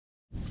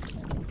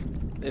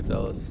Hey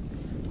fellas.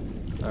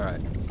 Alright.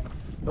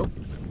 Oh,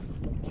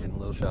 getting a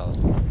little shallow.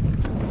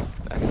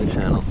 Back in the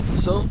channel.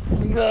 So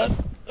we got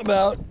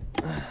about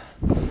a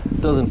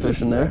dozen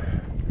fish in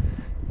there.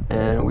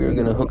 And we're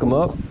gonna hook them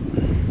up.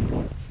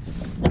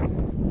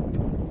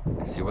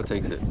 And see what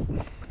takes it.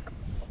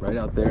 Right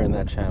out there in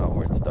that channel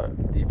where it starts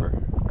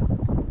deeper.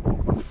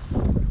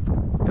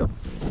 Yep.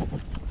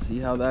 See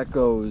how that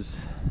goes.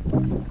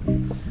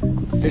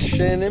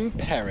 Fishing in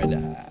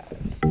paradise.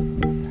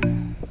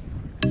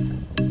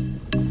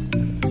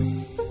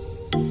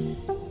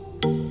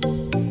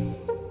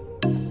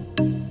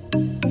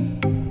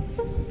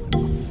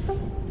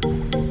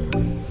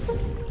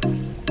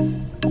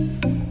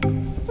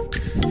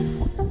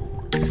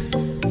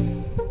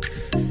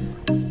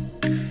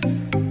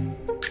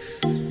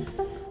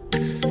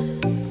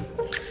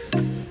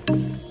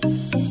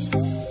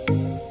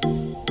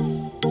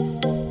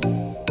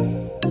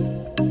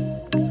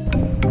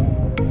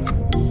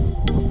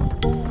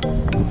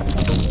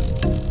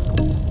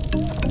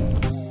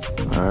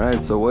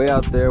 So way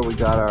out there we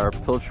got our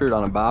pilchard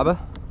on a baba,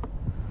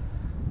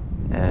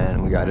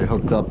 and we got it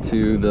hooked up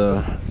to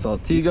the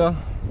Saltiga,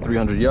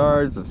 300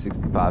 yards of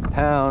 65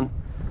 pound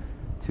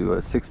to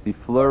a 60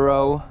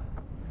 fluoro.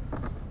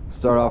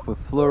 Start off with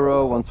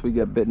fluoro. Once we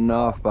get bitten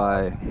off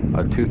by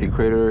a toothy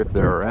critter, if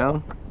they're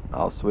around,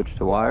 I'll switch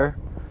to wire.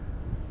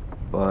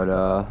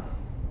 But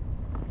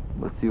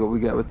let's see what we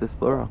get with this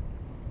fluoro.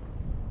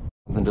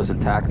 Something just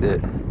attacked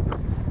it.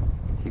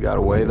 He got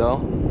away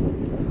though.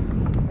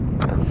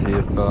 Let's see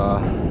if we'll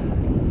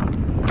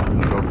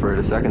go for it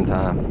a second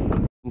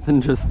time.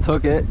 Something just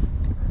took it.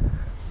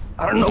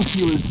 I don't know if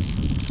he was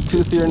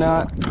toothy or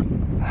not,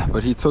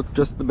 but he took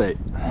just the bait.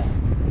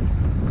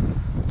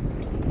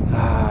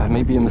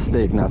 Maybe a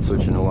mistake not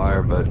switching the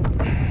wire, but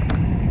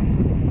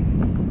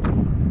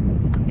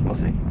we'll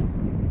see.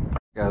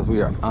 Guys,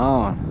 we are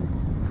on.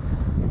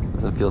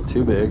 Doesn't feel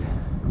too big.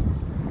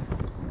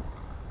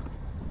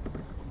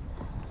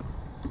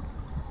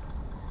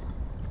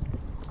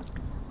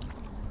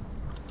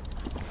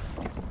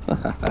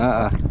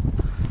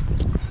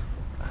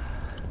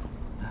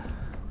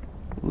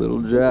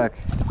 Little Jack.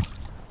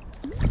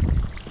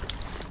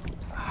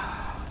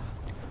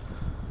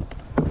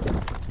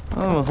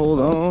 I'm gonna hold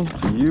on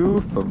to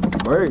you for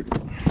bait.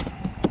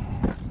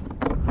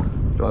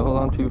 Do I hold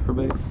on to you for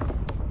bait?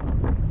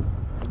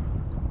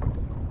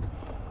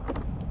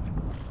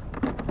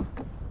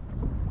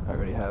 I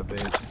already have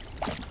bait.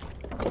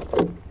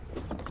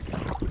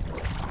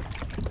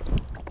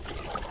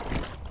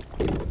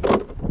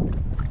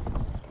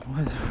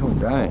 Why is everyone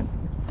dying?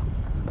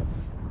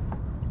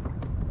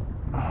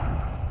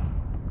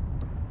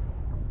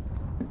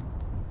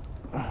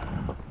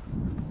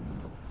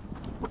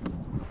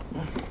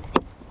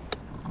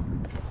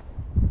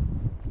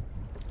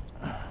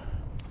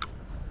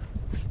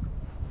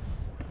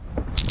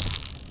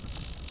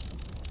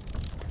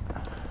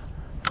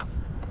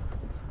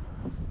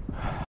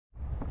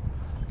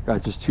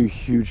 Got just two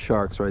huge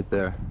sharks right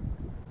there.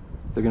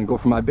 They're gonna go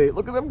for my bait.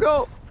 Look at them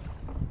go!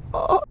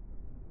 Oh.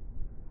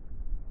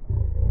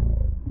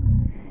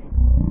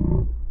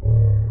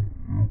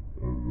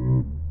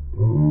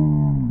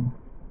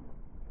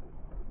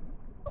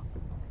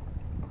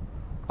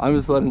 I'm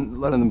just letting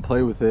them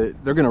play with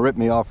it. They're gonna rip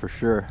me off for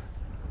sure.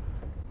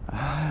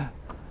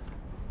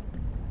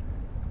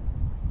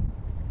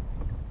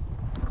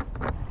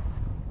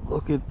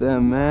 Look at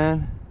them,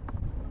 man.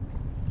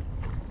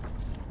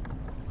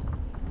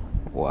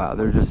 Wow,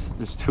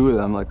 there's two of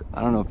them. Like,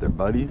 I don't know if they're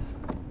buddies.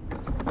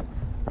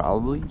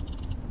 Probably.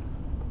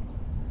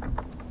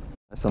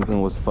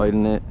 Something was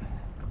fighting it.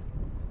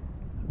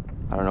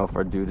 I don't know if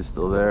our dude is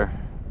still there.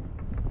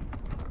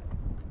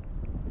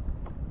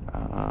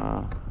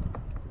 I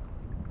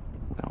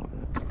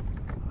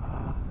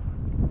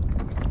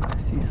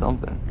see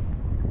something.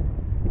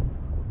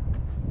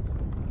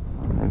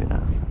 Maybe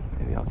not.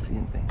 Maybe I'm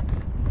seeing things.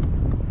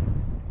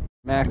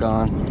 Mac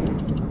on.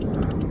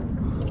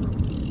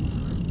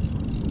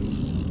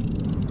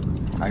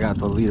 I got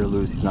the leader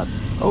loose. He's not.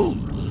 Oh!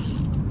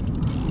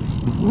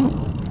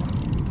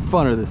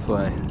 Funner this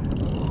way.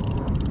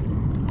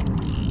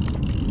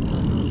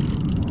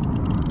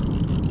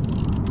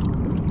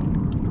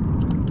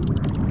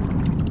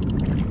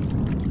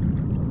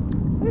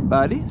 Hey,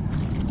 buddy.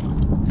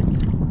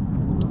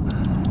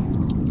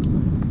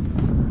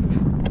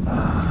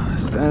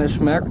 Spanish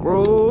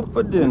mackerel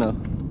for dinner.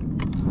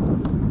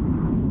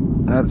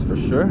 That's for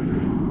sure.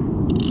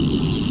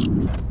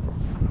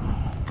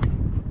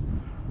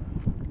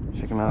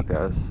 Check him out,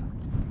 guys.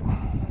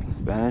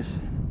 Spanish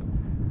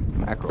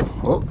mackerel.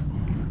 Oh,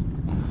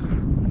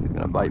 he's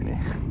gonna bite me.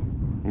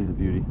 He's a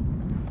beauty.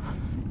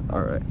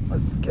 All right,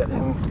 let's get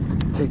him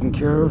taken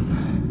care of.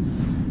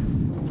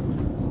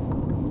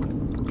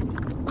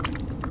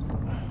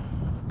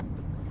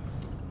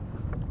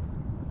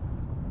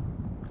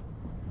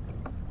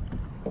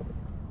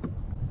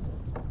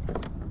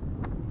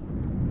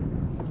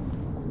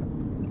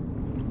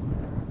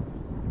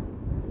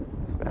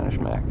 Spanish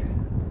mac.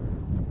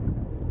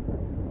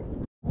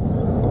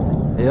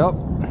 Yep.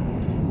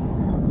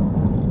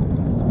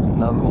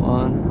 another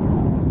one.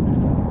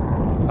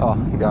 Oh,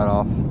 he got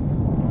off.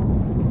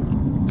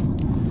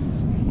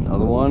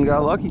 Another one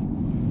got lucky.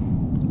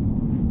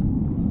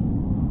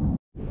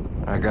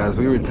 Alright guys,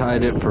 we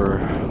retied it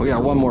we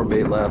got one more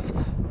bait left.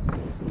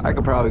 I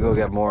could probably go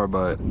get more,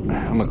 but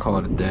I'm gonna call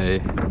it a day.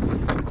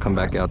 Come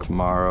back out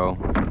tomorrow,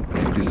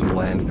 maybe do some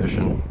land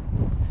fishing.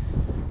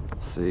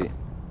 Let's see.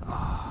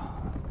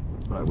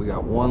 But we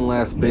got one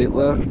last bait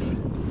left.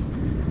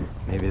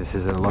 Maybe this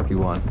is a lucky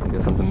one. We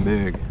get something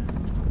big.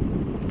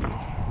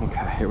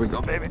 Okay, here we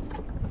go, baby.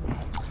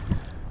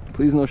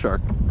 Please no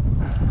shark.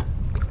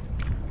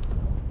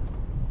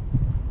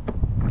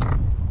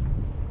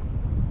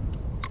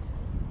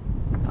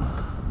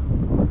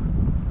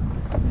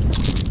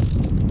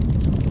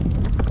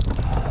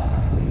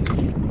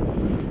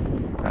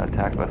 Got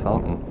attacked by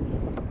something.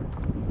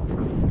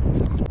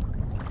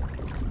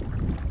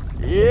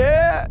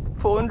 Yeah,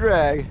 pull and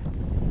drag.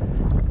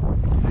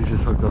 He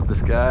just hooked up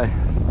this guy.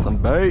 Some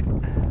bait.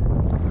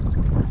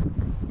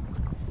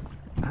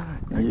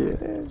 Yeah.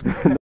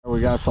 We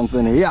got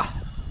something here. Yeah.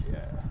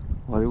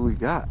 What do we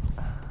got?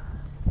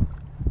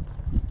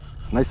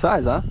 Nice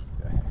size, huh?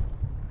 Yeah.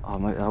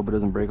 Oh, I hope it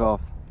doesn't break off.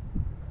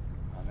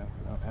 I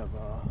don't have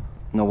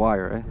no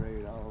wire, right?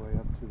 braid all the way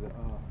up to the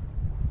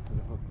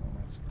hook on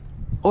this.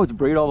 Oh, it's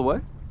braid all the way?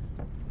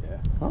 Yeah.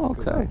 Oh,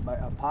 okay.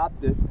 I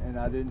popped it and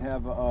I didn't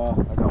have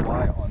I got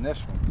wire on this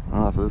one.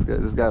 Oh, so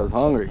this guy was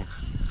hungry.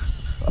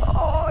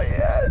 Oh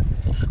yes.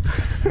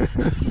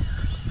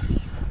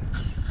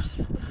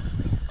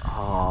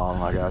 Oh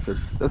my gosh,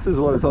 this is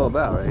what it's all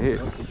about right here.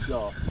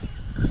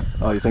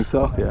 Oh, you think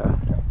so? Yeah.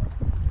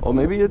 Well,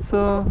 maybe it's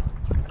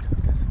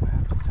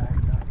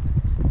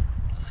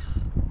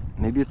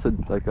maybe it's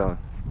like a.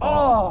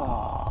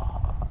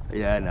 Oh.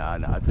 Yeah,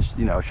 no.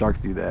 You know, sharks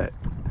do that.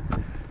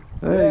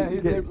 Yeah, he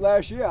did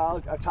last year. I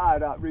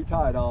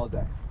retied all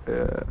day.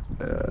 Yeah.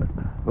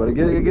 But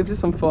it gives you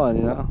some fun,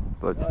 you know.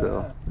 But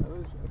still,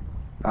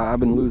 I've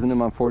been losing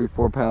him on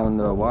 44-pound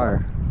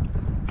wire.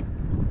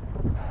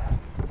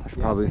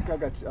 Probably. I think I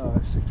got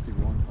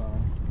 61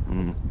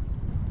 pounds.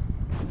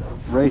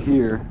 Right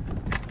here.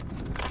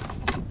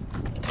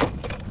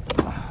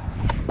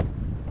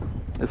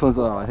 This one's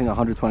I think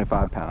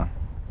 125 pound.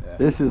 Yeah.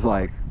 This is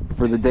like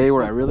for the day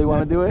where I really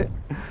want to do it,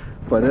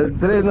 but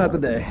today's not the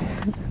day.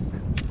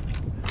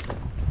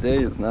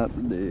 Today is not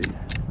the day.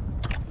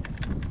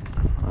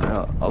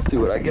 I'll see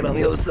what I get on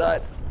the other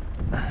side.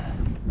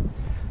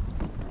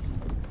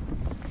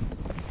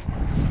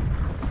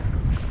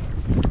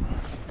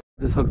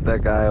 Just hooked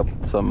that guy up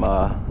with some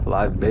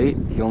live bait.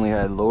 He only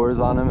had lures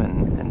on him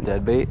and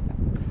dead bait.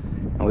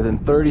 And within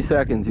 30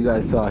 seconds, you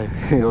guys saw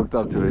he hooked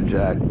up to a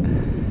jack.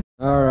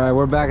 All right,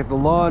 we're back at the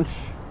launch.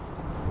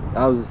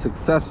 That was a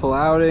successful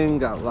outing.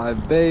 Got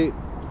live bait,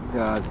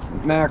 got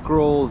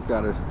mackerels,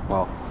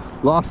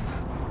 lost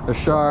a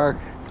shark,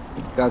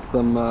 got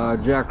some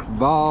jack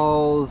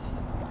balls,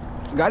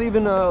 got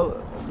even a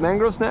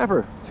mangrove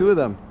snapper, 2 of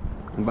them,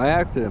 by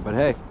accident, but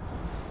hey,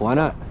 why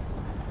not?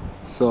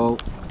 So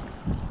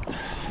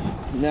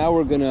now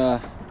we're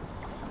gonna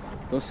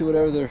go see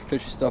whatever other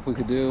fishy stuff we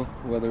could do,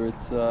 whether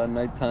it's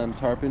nighttime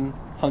tarpon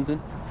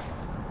hunting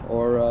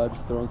or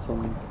just throwing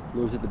some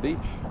lures at the beach.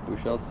 We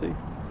shall see.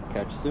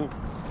 Catch you soon.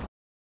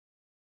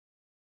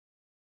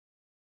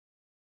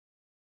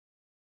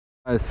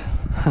 Guys,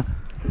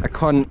 I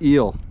caught an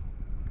eel.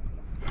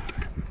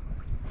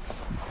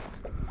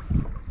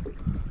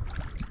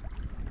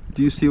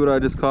 Do you see what I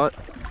just caught?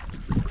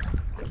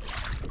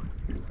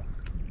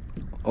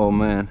 Oh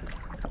man,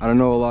 I don't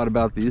know a lot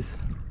about these.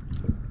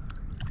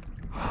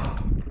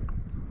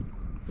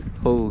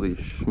 Holy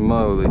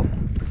schmoly.